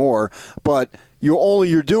much anymore, but all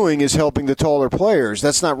you're doing is helping the taller players.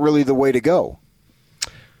 That's not really the way to go.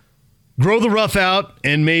 Grow the rough out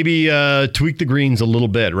and maybe tweak the greens a little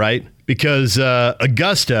bit, right? Because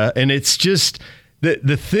Augusta, and it's just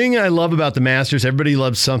the thing I love about the Masters, everybody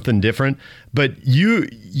loves something different, but you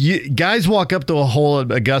guys walk up to a hole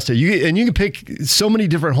at Augusta, and you can pick so many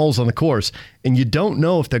different holes on the course, and you don't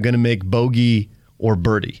know if they're going to make bogey or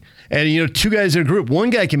birdie. And, two guys in a group,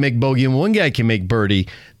 one guy can make bogey and one guy can make birdie.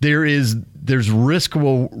 There's risk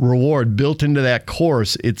reward built into that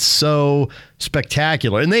course. It's so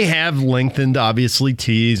spectacular. And they have lengthened, obviously,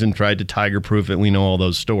 tees and tried to tiger-proof it. We know all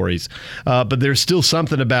those stories. But there's still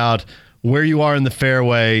something about where you are in the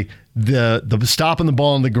fairway, the stopping the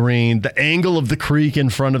ball on the green, the angle of the creek in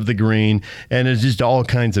front of the green, and it's just all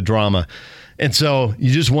kinds of drama. And so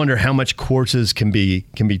you just wonder how much courses can be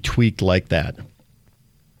tweaked like that,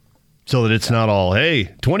 so that it's not all,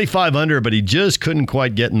 hey, 25 under, but he just couldn't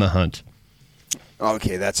quite get in the hunt.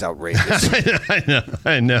 Okay, that's outrageous.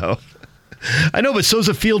 I know, but so's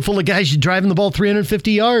a field full of guys driving the ball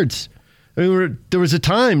 350 yards. I mean, there was a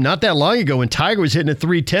time not that long ago when Tiger was hitting at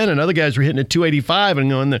 310 and other guys were hitting at 285 and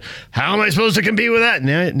going, how am I supposed to compete with that?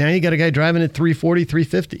 Now you got a guy driving at 340,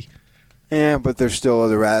 350. Yeah, but there's still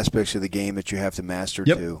other aspects of the game that you have to master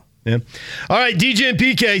too. Yeah. All right, DJ and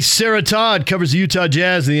PK, Sarah Todd covers the Utah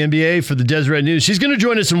Jazz and the NBA for the Deseret News. She's going to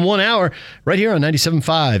join us in 1 hour right here on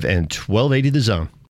 97.5 and 1280 The Zone.